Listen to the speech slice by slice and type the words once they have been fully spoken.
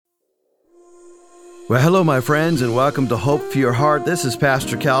Well, hello, my friends, and welcome to Hope for Your Heart. This is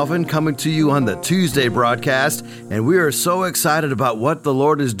Pastor Calvin coming to you on the Tuesday broadcast, and we are so excited about what the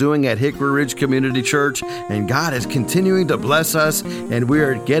Lord is doing at Hickory Ridge Community Church, and God is continuing to bless us, and we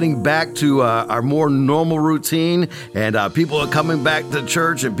are getting back to our more normal routine, and people are coming back to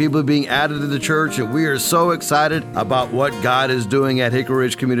church, and people are being added to the church, and we are so excited about what God is doing at Hickory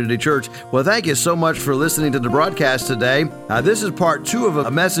Ridge Community Church. Well, thank you so much for listening to the broadcast today. This is part 2 of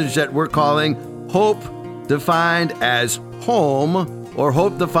a message that we're calling Hope Defined as Home, or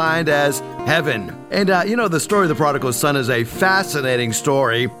Hope Defined as Heaven. And the story of the prodigal son is a fascinating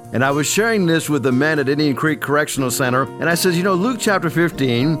story. And I was sharing this with the men at Indian Creek Correctional Center. And I said, Luke chapter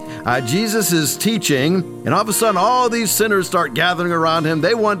 15, Jesus is teaching. And all of a sudden, all these sinners start gathering around him.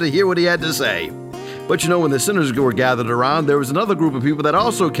 They wanted to hear what he had to say. But when the sinners were gathered around, there was another group of people that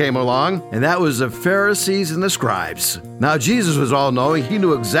also came along, and that was the Pharisees and the scribes. Now, Jesus was all-knowing. He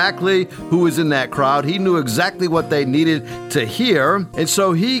knew exactly who was in that crowd. He knew exactly what they needed to hear, and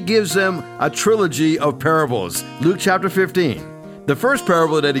so he gives them a trilogy of parables. Luke chapter 15. The first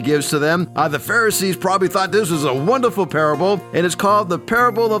parable that he gives to them, the Pharisees probably thought this was a wonderful parable, and it's called the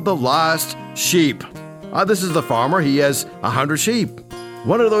parable of the lost sheep. This is the farmer. He has 100 sheep.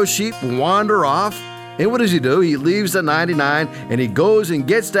 One of those sheep wander off. And what does he do? He leaves the 99 and he goes and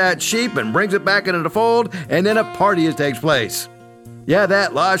gets that sheep and brings it back into the fold, and then a party takes place. Yeah,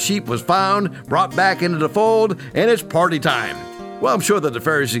 that lost sheep was found, brought back into the fold, and it's party time. Well, I'm sure that the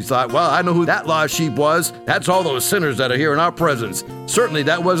Pharisees thought, well, I know who that lost sheep was. That's all those sinners that are here in our presence. Certainly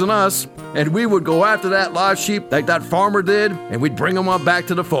that wasn't us. And we would go after that lost sheep like that farmer did, and we'd bring them on back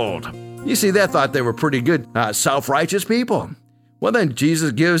to the fold. You see, they thought they were pretty good, self-righteous people. Well, then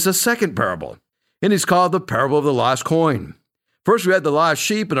Jesus gives a second parable. And it's called the parable of the lost coin. First, we had the lost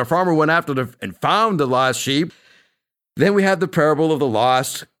sheep, and a farmer went after and found the lost sheep. Then we have the parable of the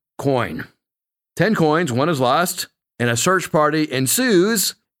lost coin. 10 coins, one is lost, and a search party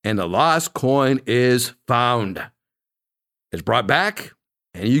ensues, and the lost coin is found. It's brought back,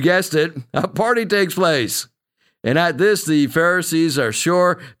 and you guessed it, a party takes place. And at this, the Pharisees are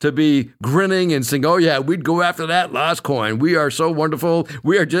sure to be grinning and saying, oh yeah, we'd go after that lost coin. We are so wonderful.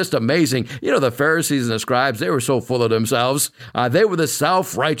 We are just amazing. The Pharisees and the scribes, they were so full of themselves. They were the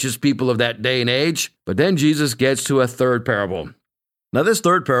self-righteous people of that day and age. But then Jesus gets to a third parable. Now, this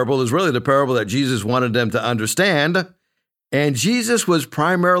third parable is really the parable that Jesus wanted them to understand. And Jesus was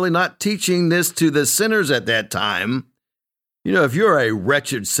primarily not teaching this to the sinners at that time. If you're a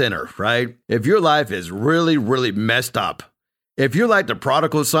wretched sinner, right? If your life is really, really messed up, if you're like the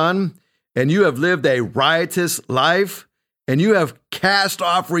prodigal son and you have lived a riotous life and you have cast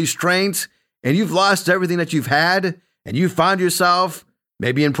off restraints and you've lost everything that you've had and you found yourself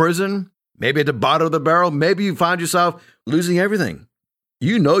maybe in prison, maybe at the bottom of the barrel, maybe you found yourself losing everything,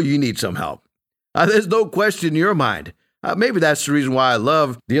 you need some help. There's no question in your mind. Maybe that's the reason why I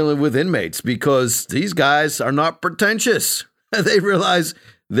love dealing with inmates, because these guys are not pretentious. They realize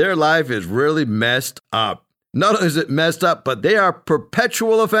their life is really messed up. Not only is it messed up, but they are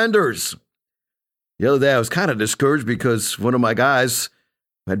perpetual offenders. The other day, I was kind of discouraged because one of my guys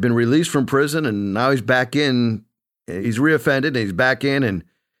had been released from prison, and now he's back in. He's reoffended, and he's back in. And,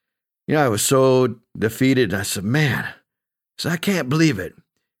 I was so defeated. I said, man, I can't believe it.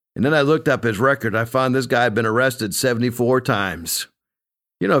 And then I looked up his record. I found this guy had been arrested 74 times.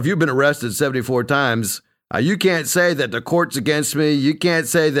 If you've been arrested 74 times, you can't say that the court's against me. You can't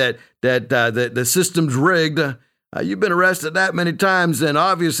say that the system's rigged. You've been arrested that many times, and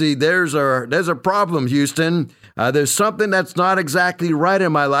obviously there's a problem, Houston. There's something that's not exactly right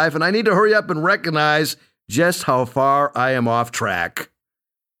in my life, and I need to hurry up and recognize just how far I am off track.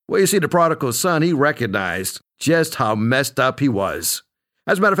 Well, you see, the prodigal son, he recognized just how messed up he was.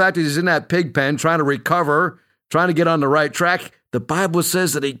 As a matter of fact, he's in that pig pen trying to recover, trying to get on the right track. The Bible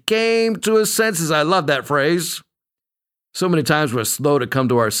says that he came to his senses. I love that phrase. So many times we're slow to come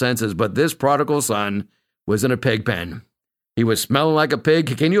to our senses, but this prodigal son was in a pig pen. He was smelling like a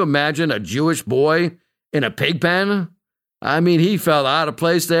pig. Can you imagine a Jewish boy in a pig pen? He felt out of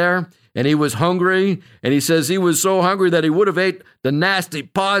place there, and he was hungry, and he says he was so hungry that he would have ate the nasty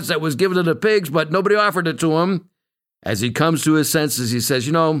pods that was given to the pigs, but nobody offered it to him. As he comes to his senses, he says,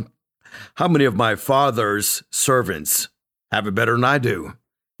 how many of my father's servants have it better than I do?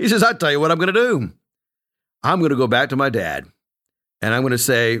 He says, I'll tell you what I'm going to do. I'm going to go back to my dad, and I'm going to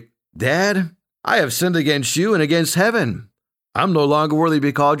say, Dad, I have sinned against you and against heaven. I'm no longer worthy to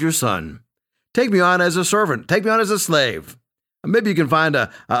be called your son. Take me on as a servant. Take me on as a slave. Maybe you can find a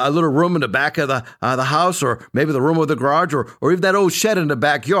little room in the back of the house, or maybe the room of the garage, or even that old shed in the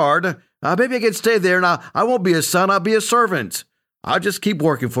backyard. Maybe I can stay there, and I won't be a son, I'll be a servant. I'll just keep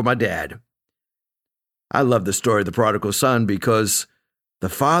working for my dad. I love the story of the prodigal son because the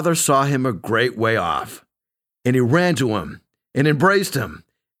father saw him a great way off, and he ran to him and embraced him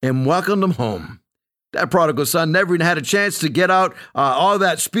and welcomed him home. That prodigal son never even had a chance to get out all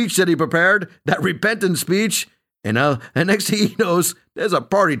that speech that he prepared, that repentant speech, and next thing he knows, there's a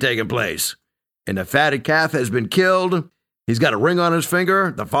party taking place. And the fatted calf has been killed. He's got a ring on his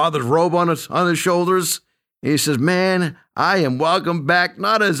finger, the father's robe on his shoulders. And he says, man, I am welcome back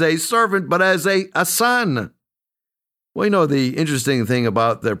not as a servant, but as a son. Well, the interesting thing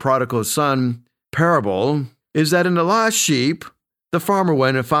about the prodigal son parable is that in the lost sheep, the farmer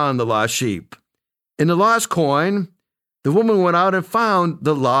went and found the lost sheep. In the lost coin, the woman went out and found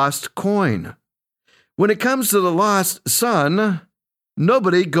the lost coin. When it comes to the lost son,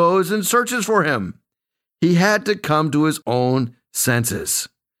 nobody goes and searches for him. He had to come to his own senses.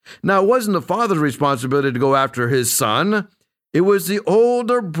 Now, it wasn't the father's responsibility to go after his son. It was the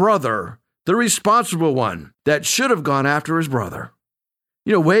older brother, the responsible one, that should have gone after his brother.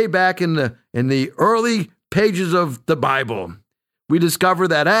 Way back in the early pages of the Bible, we discover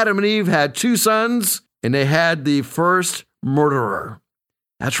that Adam and Eve had two sons, and they had the first murderer.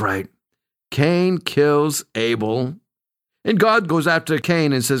 That's right. Cain kills Abel. And God goes after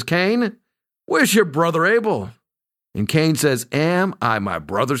Cain and says, Cain, where's your brother Abel? And Cain says, am I my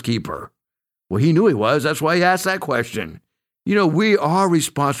brother's keeper? Well, he knew he was. That's why he asked that question. We are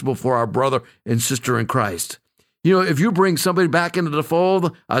responsible for our brother and sister in Christ. If you bring somebody back into the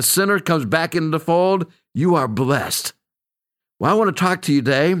fold, a sinner comes back into the fold, you are blessed. Well, I want to talk to you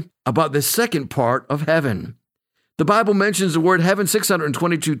today about the second part of heaven. The Bible mentions the word heaven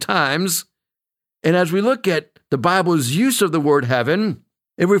 622 times. And as we look at the Bible's use of the word heaven,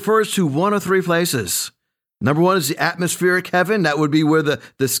 it refers to one of three places. Number one is the atmospheric heaven. That would be where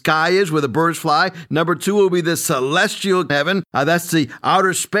the sky is, where the birds fly. Number two will be the celestial heaven. That's the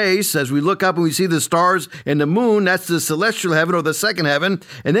outer space. As we look up and we see the stars and the moon, that's the celestial heaven or the second heaven.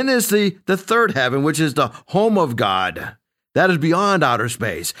 And then there's the third heaven, which is the home of God. That is beyond outer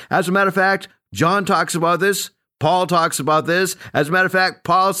space. As a matter of fact, John talks about this. Paul talks about this. As a matter of fact,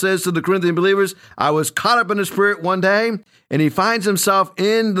 Paul says to the Corinthian believers, I was caught up in the Spirit one day, and he finds himself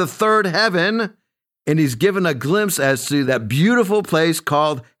in the third heaven, and he's given a glimpse as to that beautiful place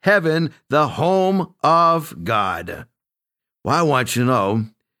called heaven, the home of God. Well, I want you to know,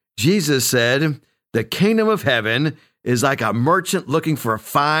 Jesus said, the kingdom of heaven is like a merchant looking for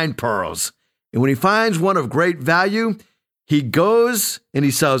fine pearls. And when he finds one of great value, he goes and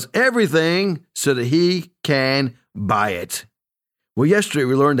he sells everything so that he can buy it. Well, yesterday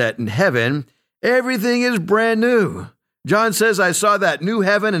we learned that in heaven, everything is brand new. John says, I saw that new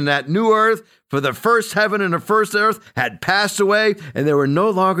heaven and that new earth, for the first heaven and the first earth had passed away, and there were no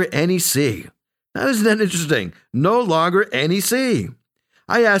longer any sea. Now, isn't that interesting? No longer any sea.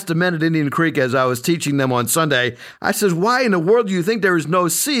 I asked the men at Indian Creek as I was teaching them on Sunday, I says, why in the world do you think there is no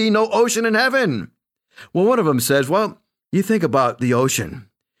sea, no ocean in heaven? Well, one of them says, well, you think about the ocean.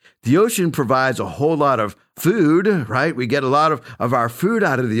 The ocean provides a whole lot of food, right? We get a lot of our food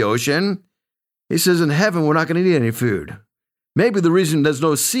out of the ocean. He says, in heaven, we're not going to need any food. Maybe the reason there's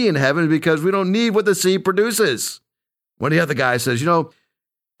no sea in heaven is because we don't need what the sea produces. One of the other guys says,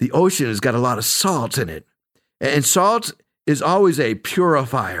 the ocean has got a lot of salt in it. And salt is always a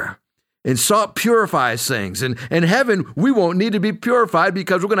purifier. And salt purifies things. And in heaven, we won't need to be purified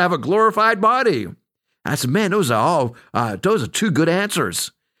because we're going to have a glorified body. I said, man, those are two good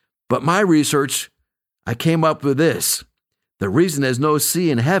answers. But my research, I came up with this. The reason there's no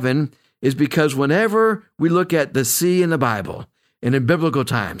sea in heaven is because whenever we look at the sea in the Bible and in biblical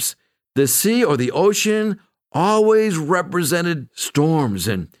times, the sea or the ocean always represented storms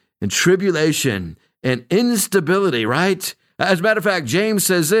and tribulation and instability, right? As a matter of fact, James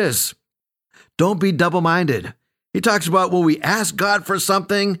says this, don't be double-minded. He talks about when we ask God for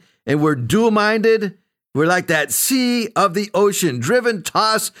something and we're dual-minded, we're like that sea of the ocean, driven,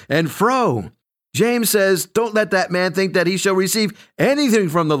 tossed, and fro. James says, don't let that man think that he shall receive anything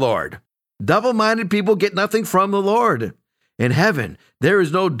from the Lord. Double-minded people get nothing from the Lord. In heaven, there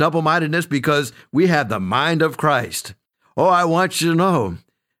is no double-mindedness because we have the mind of Christ. Oh, I want you to know,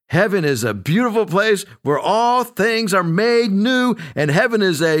 heaven is a beautiful place where all things are made new, and heaven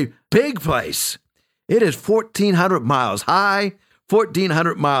is a big place. It is 1,400 miles high,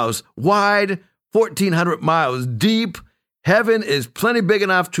 1,400 miles wide, 1,400 miles deep. Heaven is plenty big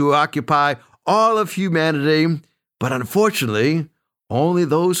enough to occupy all of humanity, but unfortunately, only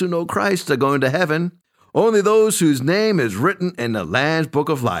those who know Christ are going to heaven. Only those whose name is written in the Lamb's Book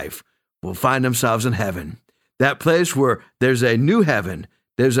of Life will find themselves in heaven. That place where there's a new heaven,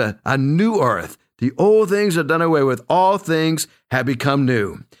 there's a new earth. The old things are done away with. All things have become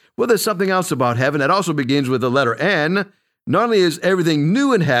new. Well, there's something else about heaven that also begins with the letter N. Not only is everything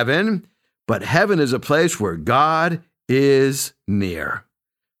new in heaven, but heaven is a place where God is near.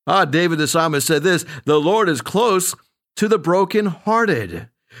 David the psalmist said this, "The Lord is close to the brokenhearted."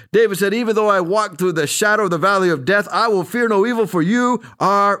 David said, "Even though I walk through the shadow of the valley of death, I will fear no evil, for you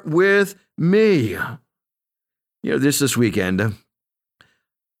are with me." Just this weekend,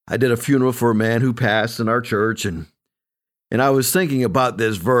 I did a funeral for a man who passed in our church, and I was thinking about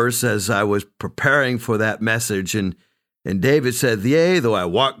this verse as I was preparing for that message, and David said, "Yea, though I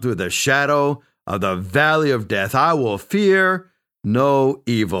walk through the shadow of the valley of death, I will fear no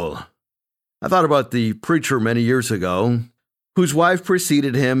evil." I thought about the preacher many years ago whose wife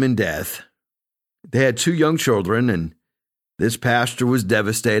preceded him in death. They had 2 young children, and this pastor was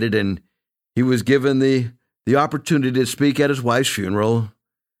devastated, and he was given the opportunity to speak at his wife's funeral.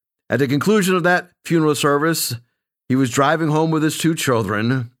 At the conclusion of that funeral service, he was driving home with his 2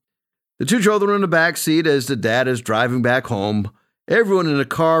 children. The 2 children in the back seat as the dad is driving back home. Everyone in the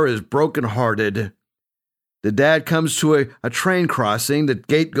car is brokenhearted. The dad comes to a train crossing. The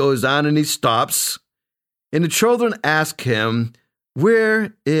gate goes on and he stops. And the children ask him,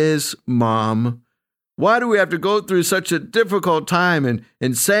 "Where is Mom? Why do we have to go through such a difficult time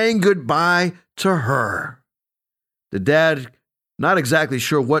and saying goodbye to her?" The dad, not exactly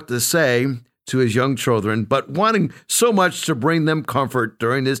sure what to say to his young children, but wanting so much to bring them comfort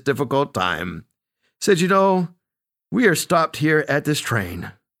during this difficult time, said, "We are stopped here at this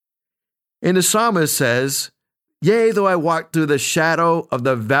train." And the psalmist says, "Yea, though I walk through the shadow of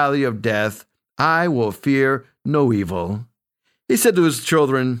the valley of death, I will fear no evil." He said to his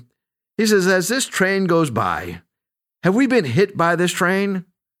children, he says, "As this train goes by, have we been hit by this train?"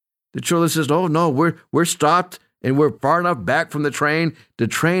 The children says, "Oh, no, we're stopped and we're far enough back from the train. The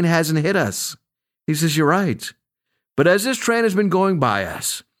train hasn't hit us." He says, "You're right. But as this train has been going by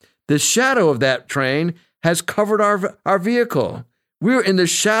us, the shadow of that train has covered our vehicle. We're in the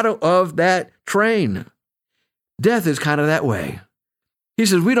shadow of that train." Death is kind of that way. He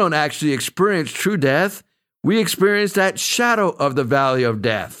says we don't actually experience true death. We experience that shadow of the valley of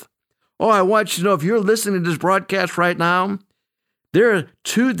death. I want you to know, if you're listening to this broadcast right now, there are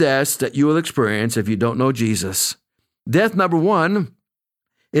 2 deaths that you will experience if you don't know Jesus. Death number 1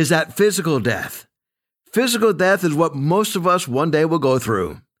 is that physical death. Physical death is what most of us one day will go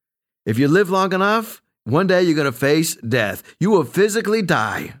through. If you live long enough, one day you're going to face death. You will physically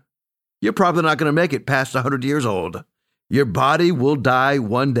die. You're probably not going to make it past 100 years old. Your body will die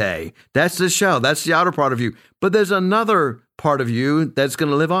one day. That's the shell. That's the outer part of you. But there's another part of you that's going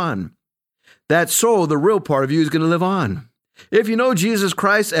to live on. That soul, the real part of you, is going to live on. If you know Jesus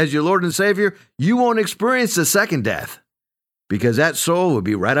Christ as your Lord and Savior, you won't experience the second death because that soul will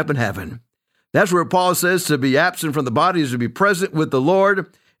be right up in heaven. That's where Paul says to be absent from the body is to be present with the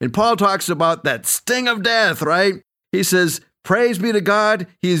Lord. And Paul talks about that sting of death, right? He says, praise be to God.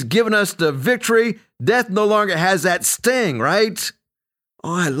 He's given us the victory. Death no longer has that sting, right?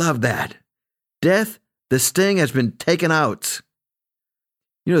 Oh, I love that. Death, the sting has been taken out.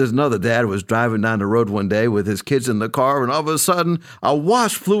 There's another dad who was driving down the road one day with his kids in the car, and all of a sudden, a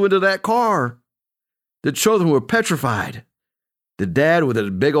wasp flew into that car. The children were petrified. The dad, with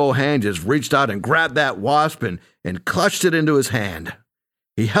his big old hand, just reached out and grabbed that wasp and clutched it into his hand.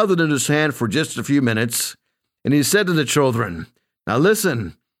 He held it in his hand for just a few minutes, and he said to the children, now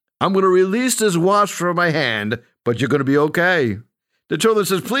listen, I'm going to release this wasp from my hand, but you're going to be okay. The children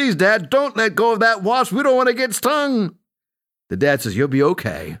says, please, Dad, don't let go of that wasp. We don't want to get stung. The dad says, you'll be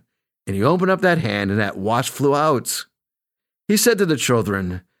okay. And he opened up that hand, and that wasp flew out. He said to the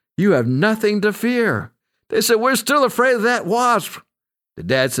children, you have nothing to fear. They said, we're still afraid of that wasp. The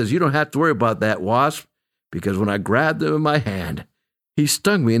dad says, you don't have to worry about that wasp, because when I grabbed him in my hand, he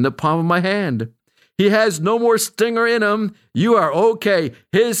stung me in the palm of my hand. He has no more stinger in him. You are okay.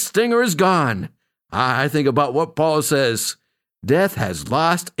 His stinger is gone. I think about what Paul says. Death has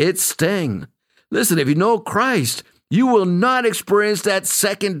lost its sting. Listen, if you know Christ, you will not experience that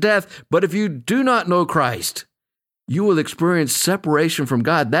second death. But if you do not know Christ, you will experience separation from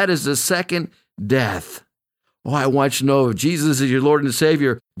God. That is the second death. Oh, I want you to know if Jesus is your Lord and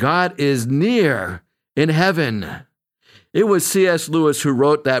Savior, God is near in heaven. It was C.S. Lewis who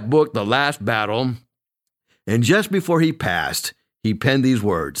wrote that book, The Last Battle. And just before he passed, he penned these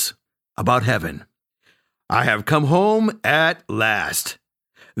words about heaven. I have come home at last.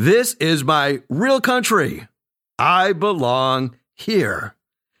 This is my real country. I belong here.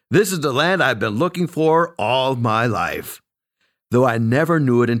 This is the land I've been looking for all my life, though I never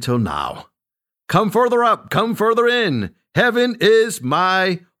knew it until now. Come further up, come further in. Heaven is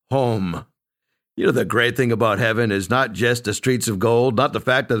my home. You know, the great thing about heaven is not just the streets of gold, not the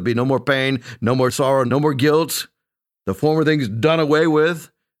fact that there'll be no more pain, no more sorrow, no more guilt, the former things done away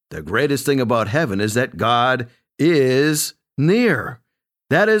with. The greatest thing about heaven is that God is near.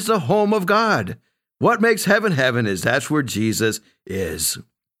 That is the home of God. What makes heaven heaven is that's where Jesus is.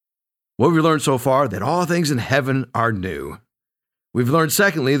 What have we learned so far? That all things in heaven are new. We've learned,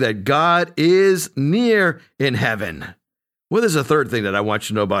 secondly, that God is near in heaven. Well, there's a third thing that I want you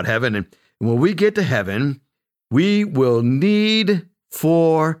to know about heaven. And when we get to heaven, we will need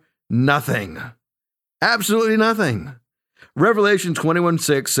for nothing. Absolutely nothing. Revelation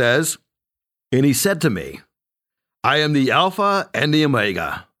 21:6 says, "And he said to me, I am the Alpha and the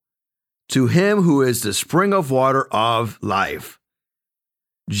Omega, to him who is the spring of water of life."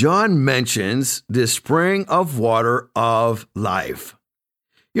 John mentions the spring of water of life.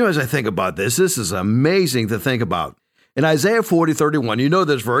 You know, as I think about this is amazing to think about. In Isaiah 40:31, you know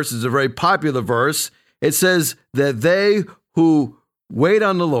this verse is a very popular verse. It says that they who wait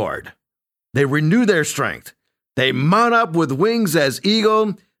on the Lord, they renew their strength. They mount up with wings as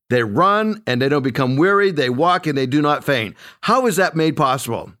eagle. They run and they don't become weary. They walk and they do not faint. How is that made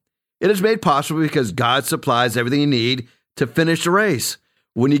possible? It is made possible because God supplies everything you need to finish the race.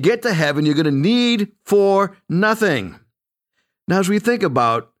 When you get to heaven, you're going to need for nothing. Now, as we think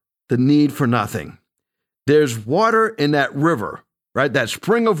about the need for nothing, there's water in that river, right? That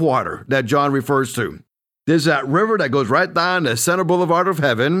spring of water that John refers to. There's that river that goes right down the center boulevard of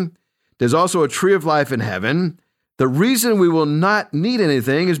heaven. There's also a tree of life in heaven. The reason we will not need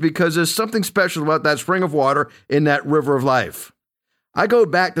anything is because there's something special about that spring of water in that river of life. I go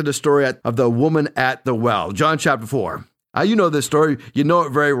back to the story of the woman at the well, John chapter 4. You know this story. You know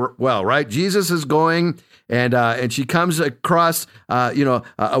it very well, right? Jesus is going, and she comes across,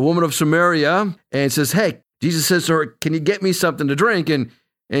 a woman of Samaria, and says, "Hey," Jesus says to her, "Can you get me something to drink?"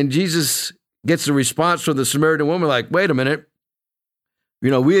 And Jesus gets the response from the Samaritan woman, like, "Wait a minute. You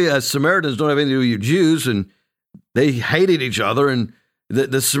know, we as Samaritans don't have anything to do with you Jews," and they hated each other, and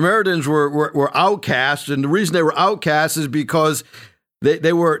the Samaritans were outcasts, and the reason they were outcasts is because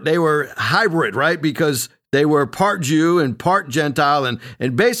they were hybrid, right? Because they were part Jew and part Gentile,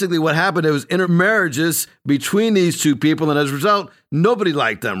 and basically what happened, there was intermarriages between these two people, and as a result, nobody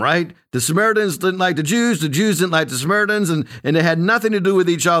liked them, right? The Samaritans didn't like the Jews didn't like the Samaritans, and they had nothing to do with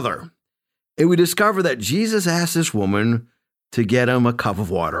each other. And we discover that Jesus asked this woman to get him a cup of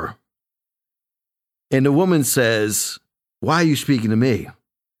water. And the woman says, "Why are you speaking to me?"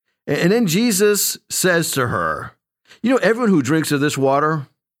 And then Jesus says to her, "You know, everyone who drinks of this water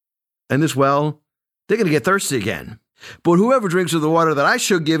and this well, they're going to get thirsty again. But whoever drinks of the water that I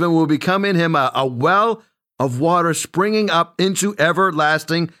shall give him will become in him a well of water springing up into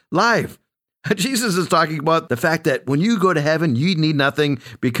everlasting life." Jesus is talking about the fact that when you go to heaven, you need nothing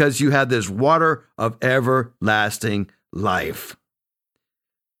because you have this water of everlasting life.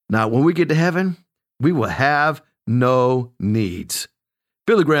 Now, when we get to heaven, we will have no needs.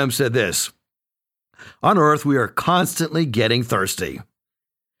 Billy Graham said this, "On earth, we are constantly getting thirsty.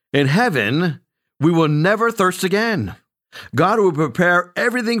 In heaven, we will never thirst again. God will prepare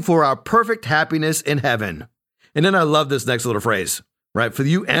everything for our perfect happiness in heaven." And then I love this next little phrase, right? For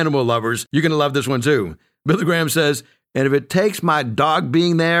you animal lovers, you're going to love this one too. Billy Graham says, "And if it takes my dog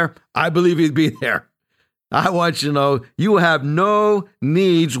being there, I believe he'd be there." I want you to know you will have no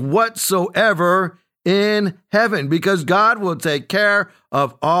needs whatsoever in heaven because God will take care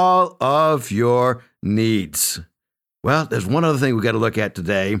of all of your needs. Well, there's one other thing we got to look at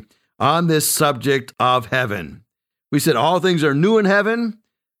today on this subject of heaven. We said all things are new in heaven,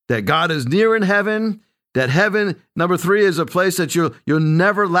 that God is near in heaven, that heaven, number 3, is a place that you'll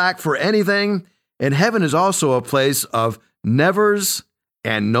never lack for anything, and heaven is also a place of nevers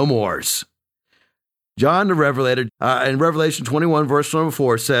and no mores. John the Revelator, in Revelation 21, verse number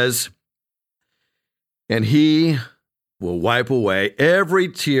 4, says, "And he will wipe away every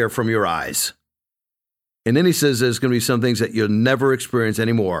tear from your eyes." And then he says there's going to be some things that you'll never experience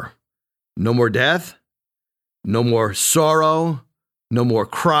anymore. No more death, no more sorrow, no more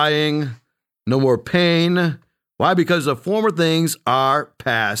crying, no more pain. Why? Because the former things are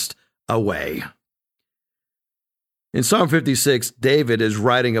passed away. In Psalm 56, David is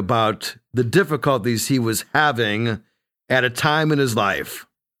writing about the difficulties he was having at a time in his life.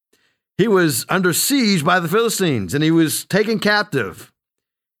 He was under siege by the Philistines, and he was taken captive.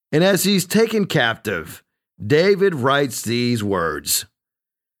 And as he's taken captive, David writes these words,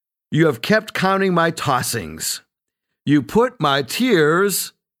 "You have kept counting my tossings. You put my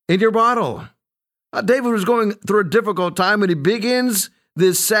tears in your bottle." David was going through a difficult time, and he begins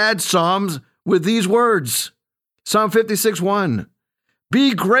this sad psalm with these words. Psalm 56:1,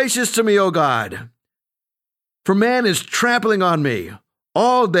 "Be gracious to me, O God. For man is trampling on me.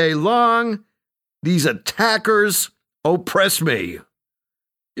 All day long, these attackers oppress me.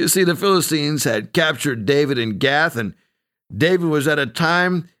 You see, the Philistines had captured David in Gath, and David was at a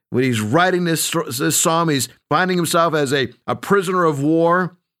time when he's writing this psalm, he's finding himself as a prisoner of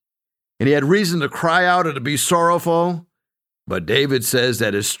war, and he had reason to cry out and to be sorrowful. But David says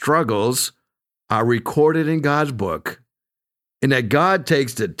that his struggles are recorded in God's book, and that God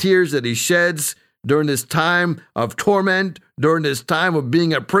takes the tears that he sheds during this time of torment, during this time of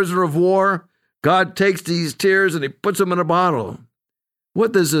being a prisoner of war. God takes these tears and he puts them in a bottle.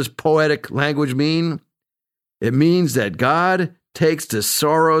 What does this poetic language mean? It means that God takes the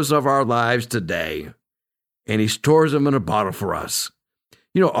sorrows of our lives today and he stores them in a bottle for us.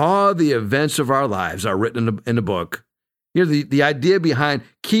 You know, all the events of our lives are written in the book. You know, the idea behind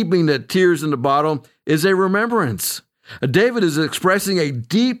keeping the tears in the bottle is a remembrance. David is expressing a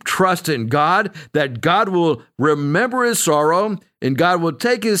deep trust in God, that God will remember his sorrow and God will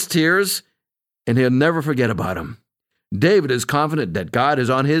take his tears and he'll never forget about him. David is confident that God is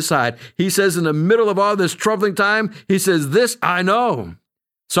on his side. He says in the middle of all this troubling time, he says, "This I know."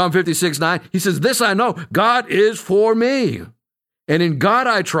 Psalm 56:9, he says, "This I know, God is for me. And in God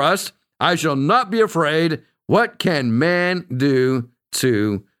I trust, I shall not be afraid. What can man do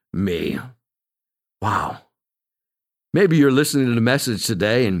to me?" Wow. Maybe you're listening to the message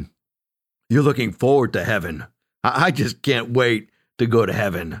today and you're looking forward to heaven. I just can't wait to go to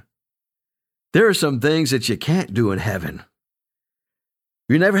heaven. There are some things that you can't do in heaven.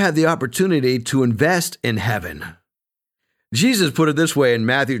 You never had the opportunity to invest in heaven. Jesus put it this way in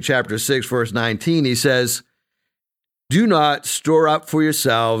Matthew chapter 6, verse 19. He says, "Do not store up for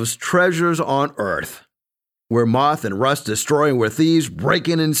yourselves treasures on earth, where moth and rust destroy and where thieves break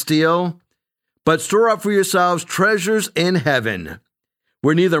in and steal. But store up for yourselves treasures in heaven,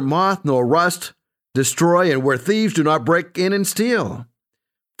 where neither moth nor rust destroy and where thieves do not break in and steal.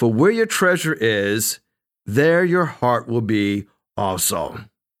 For where your treasure is, there your heart will be also."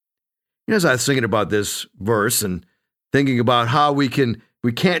 You know, as I was thinking about this verse and thinking about how we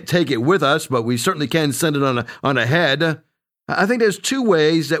can't take it with us, but we certainly can send it on ahead, I think there's two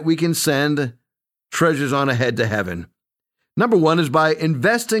ways that we can send treasures on ahead to heaven. Number one is by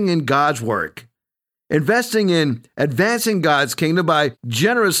investing in God's work. Investing in advancing God's kingdom by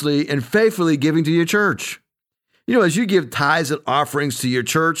generously and faithfully giving to your church. You know, as you give tithes and offerings to your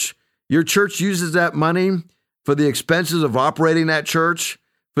church uses that money for the expenses of operating that church,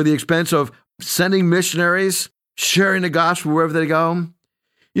 for the expense of sending missionaries, sharing the gospel wherever they go.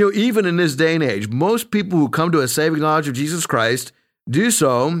 You know, even in this day and age, most people who come to a saving knowledge of Jesus Christ do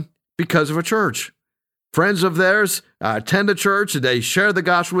so because of a church. Friends of theirs attend a church, they share the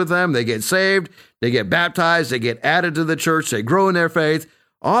gospel with them, they get saved, they get baptized, they get added to the church, they grow in their faith.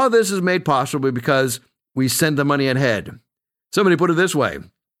 All this is made possible because we send the money ahead. Somebody put it this way: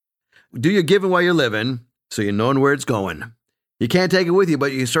 do your giving while you're living, so you know where it's going. You can't take it with you,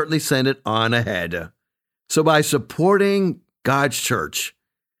 but you can certainly send it on ahead. So by supporting God's church,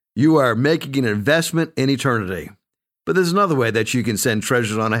 you are making an investment in eternity. But there's another way that you can send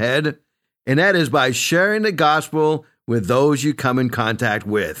treasures on ahead, and that is by sharing the gospel with those you come in contact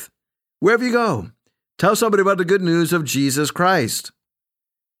with. Wherever you go, tell somebody about the good news of Jesus Christ.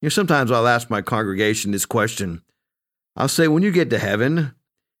 You know, sometimes I'll ask my congregation this question. I'll say, when you get to heaven,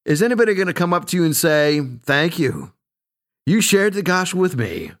 is anybody going to come up to you and say, "Thank you. You shared the gospel with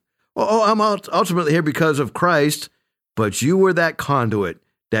me. Oh, I'm ultimately here because of Christ, but you were that conduit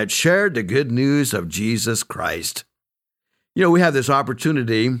that shared the good news of Jesus Christ." You know, we have this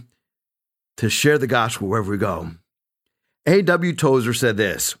opportunity to share the gospel wherever we go. A.W. Tozer said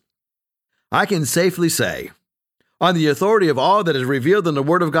this: "I can safely say, on the authority of all that is revealed in the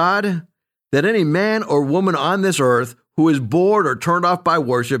Word of God, that any man or woman on this earth who is bored or turned off by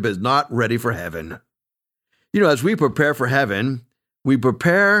worship is not ready for heaven." You know, as we prepare for heaven, we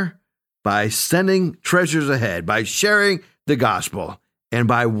prepare by sending treasures ahead, by sharing the gospel, and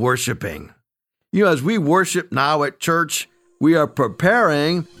by worshiping. You know, as we worship now at church, we are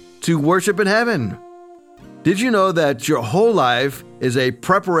preparing to worship in heaven. Did you know that your whole life is a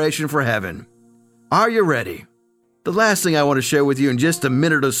preparation for heaven? Are you ready? The last thing I want to share with you in just a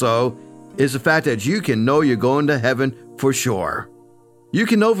minute or so is the fact that you can know you're going to heaven for sure. You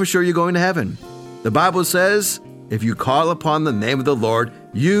can know for sure you're going to heaven. The Bible says, if you call upon the name of the Lord,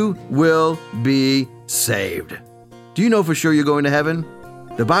 you will be saved. Do you know for sure you're going to heaven?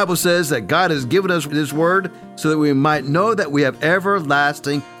 The Bible says that God has given us His word so that we might know that we have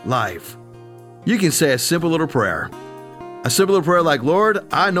everlasting life. You can say a simple little prayer. A simple little prayer like, "Lord,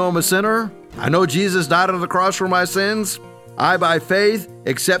 I know I'm a sinner. I know Jesus died on the cross for my sins. I, by faith,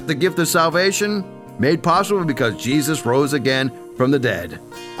 accept the gift of salvation. made possible because Jesus rose again from the dead.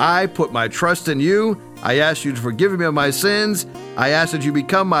 I put my trust in you. I ask you to forgive me of my sins. I ask that you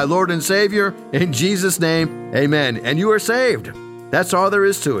become my Lord and Savior. In Jesus' name, amen. And you are saved. That's all there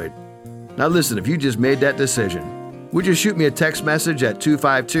is to it. Now listen, if you just made that decision, would you shoot me a text message at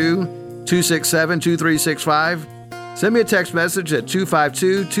 252-267-2365? Send me a text message at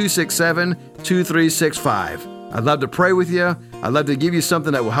 252-267-2365. I'd love to pray with you. I'd love to give you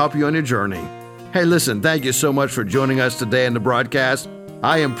something that will help you on your journey. Hey, listen, thank you so much for joining us today in the broadcast.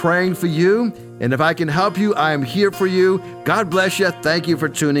 I am praying for you, and if I can help you, I am here for you. God bless you. Thank you for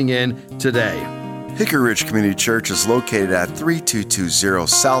tuning in today. Hickory Ridge Community Church is located at 3220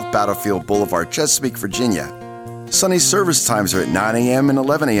 South Battlefield Boulevard, Chesapeake, Virginia. Sunday service times are at 9 a.m. and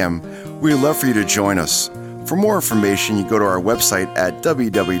 11 a.m. We'd love for you to join us. For more information, you go to our website at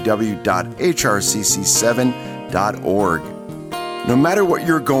www.hrcc7.org. No matter what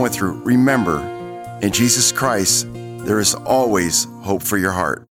you're going through, remember, in Jesus Christ, there is always hope for your heart.